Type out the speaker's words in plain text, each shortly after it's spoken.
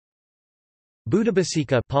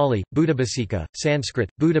Buddhābhiṣeka Pali, Buddhābhiṣeka, Sanskrit,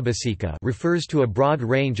 Buddhābhiṣeka refers to a broad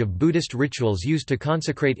range of Buddhist rituals used to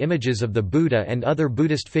consecrate images of the Buddha and other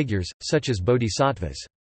Buddhist figures, such as bodhisattvas.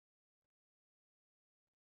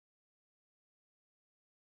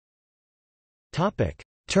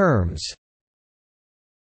 Terms.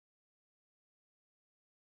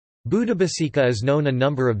 Buddhābhiṣeka is known a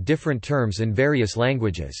number of different terms in various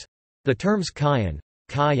languages. The terms kyan,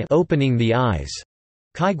 opening the eyes,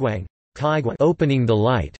 kaigwang, opening the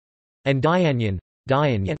light, and dyanyan,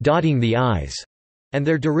 dotting the eyes, and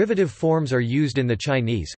their derivative forms are used in the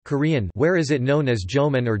Chinese, Korean where is it known as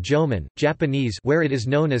Joman or Joman, Japanese where it is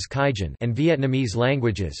known as Kaijin, and Vietnamese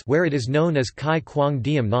languages where it is known as Kai Quang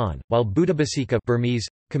Diem Non, while Buddhābhiṣeka Burmese,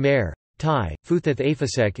 Khmer, Thai,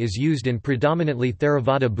 Buddhābhiṣeka is used in predominantly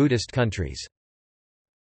Theravada Buddhist countries.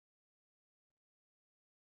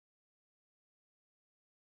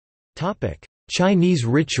 Chinese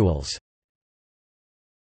rituals.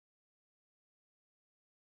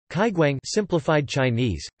 Kaiguang simplified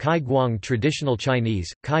Chinese, Kai Guang traditional Chinese,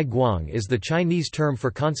 Kai Guang is the Chinese term for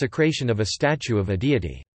consecration of a statue of a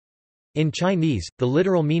deity. In Chinese, the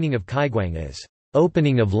literal meaning of Kaiguang is,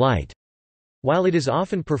 opening of light. While it is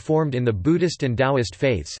often performed in the Buddhist and Taoist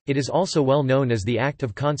faiths, it is also well known as the act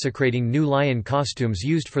of consecrating new lion costumes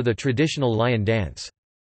used for the traditional lion dance.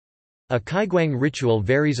 A kaiguang ritual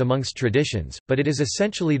varies amongst traditions, but it is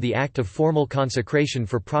essentially the act of formal consecration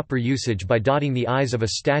for proper usage by dotting the eyes of a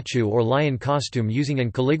statue or lion costume using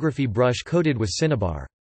an calligraphy brush coated with cinnabar.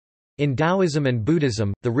 In Taoism and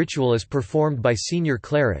Buddhism, the ritual is performed by senior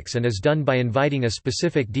clerics and is done by inviting a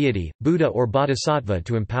specific deity, Buddha or Bodhisattva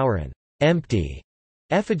to empower an empty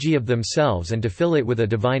effigy of themselves and to fill it with a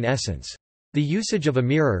divine essence. The usage of a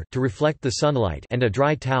mirror to reflect the sunlight and a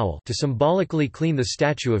dry towel to symbolically clean the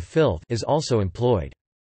statue of filth is also employed.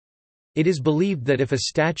 It is believed that if a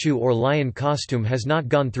statue or lion costume has not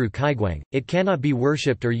gone through kaiguang, it cannot be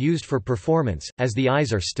worshipped or used for performance, as the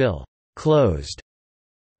eyes are still closed.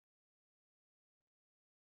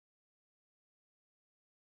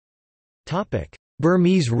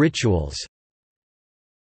 Burmese rituals.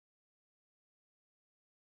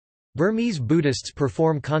 Burmese Buddhists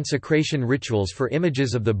perform consecration rituals for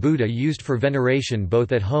images of the Buddha used for veneration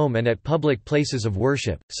both at home and at public places of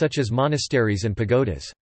worship, such as monasteries and pagodas.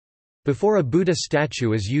 Before a Buddha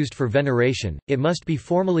statue is used for veneration, it must be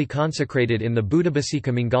formally consecrated in the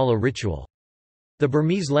Buddhābhiṣeka Mangala ritual. The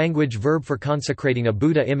Burmese language verb for consecrating a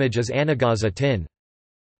Buddha image is anagaza tin.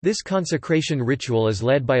 This consecration ritual is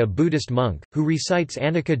led by a Buddhist monk, who recites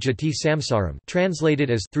Anicca Jati Samsaram, translated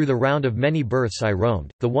as "Through the round of many births I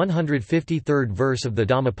roamed," the 153rd verse of the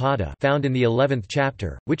Dhammapada found in the 11th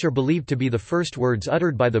chapter, which are believed to be the first words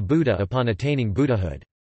uttered by the Buddha upon attaining Buddhahood.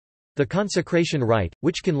 The consecration rite,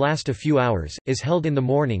 which can last a few hours, is held in the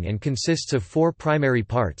morning and consists of 4 primary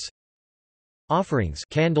parts. Offerings,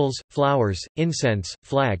 candles, flowers, incense,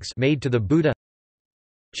 flags made to the Buddha.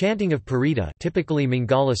 Chanting of Parita, typically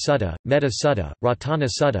Mangala Sutta, Metta Sutta, Ratana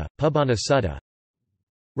Sutta, Pubana Sutta.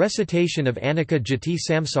 Recitation of Anicca Jati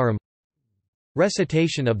Samsaram.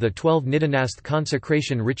 Recitation of the 12 Nidhanasth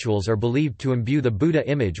consecration rituals are believed to imbue the Buddha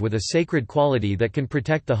image with a sacred quality that can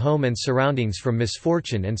protect the home and surroundings from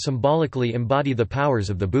misfortune and symbolically embody the powers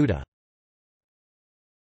of the Buddha.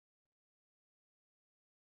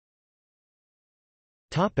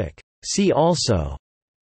 See also: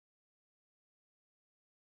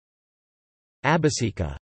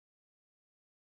 Abhiṣeka.